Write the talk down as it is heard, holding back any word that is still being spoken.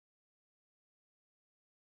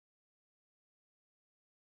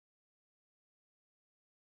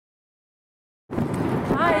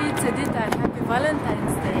it's Edita and happy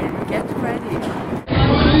Valentine's Day. Get ready.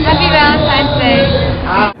 Happy Valentine's Day.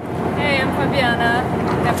 Hey, I'm Fabiana.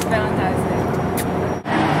 Happy Valentine's Day.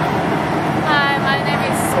 Hi, my name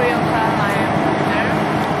is Julija Steponaviciute.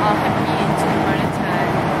 Happy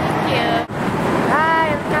Valentine. Thank you. Hi,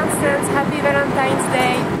 I'm Constance. Happy Valentine's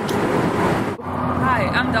Day. Hi,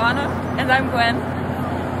 I'm Donna. And I'm Gwen.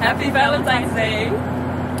 Happy Valentine's Day.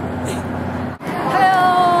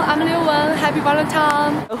 Hello, I'm Liu Wen. Happy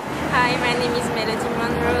Valentine. Hi, my name is Melodie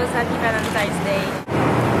Monrose. Happy Valentine's Day.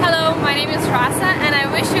 Hello, my name is Rasa and I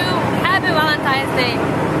wish you happy Valentine's Day.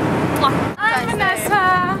 I'm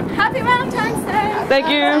Vanessa. Happy Valentine's Day. Thank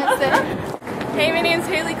you. Hey, my name is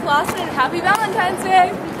Hailey Clauson. Happy Valentine's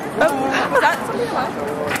Day.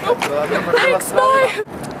 Thanks, bye.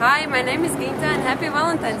 Hi, my name is Ginta and happy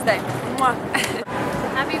Valentine's Day.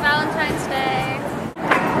 Happy Valentine's Day.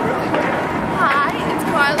 Hi, it's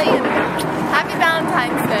Karlie. Happy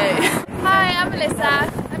Valentine's Day. Hi, I'm Melissa.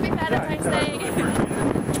 Happy Valentine's Day.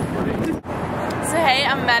 So hey,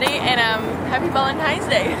 I'm Maddie and happy Valentine's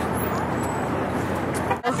Day.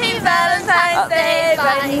 Happy Valentine's Day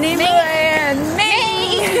by Nimue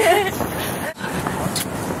Smit.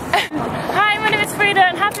 Hi, my name is Frida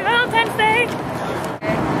and happy Valentine's Day.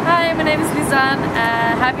 Hi, my name is Lisanne.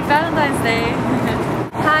 Happy Valentine's Day.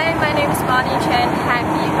 Hi, my name is Maddie Chen.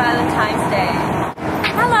 Happy Valentine's Day.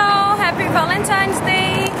 Hello, happy Valentine's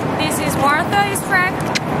Day. This is Martha Istrak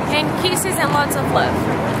and kisses and lots of love.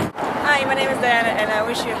 Hi, my name is Diana and I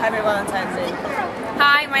wish you happy Valentine's Day.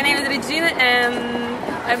 Hi, my name is Regina and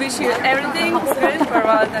I wish you everything good for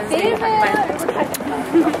Valentine's Day.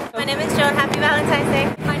 My name is Joan. Happy Valentine's Day.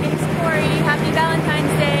 My name is Kori. Happy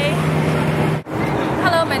Valentine's Day.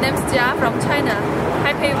 Hello, my name is Jia from China.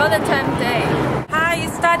 Happy Valentine's Day. Hi,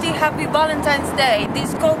 it's Tati. Happy Valentine's Day.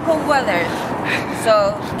 This cold weather,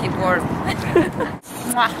 so keep warm.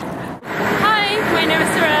 Hi, my name is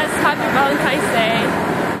Therese. Happy Valentine's Day.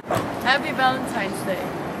 Happy Valentine's Day.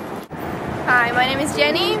 Hi, my name is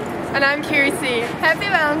Jenny. And I'm Kirsi. Happy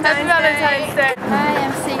Valentine's Day. Hi,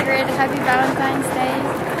 I'm Sigrid. Happy Valentine's Day.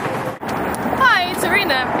 Hi, it's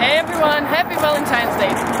Irina. Hey everyone, happy Valentine's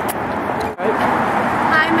Day.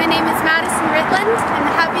 Hi, my name is Madison Ritland and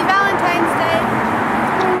happy Valentine's Day.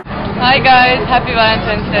 Hi guys, happy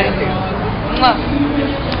Valentine's Day. Mwah.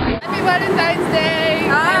 Happy Valentine's Day.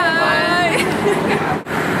 Hi.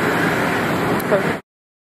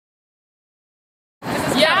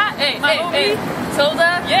 Yeah, hey,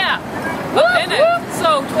 Tilda. Yeah. In it.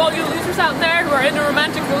 So, to all you losers out there who are in a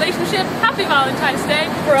romantic relationship, happy Valentine's Day.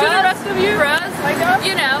 For to us? the rest of you, For us? like us,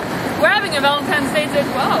 you know, we're having a Valentine's Day as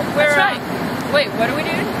well. That's We're, right. Wait, what are we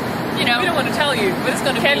doing? You know, We don't want to tell you, but it's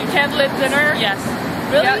going to be candlelit dinner. Yes.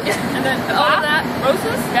 Really? Yeah. And then all of that.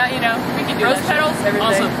 Roses? Yeah, you know, we can do Rose that shit. petals?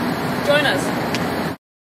 Everything. Awesome. Join us.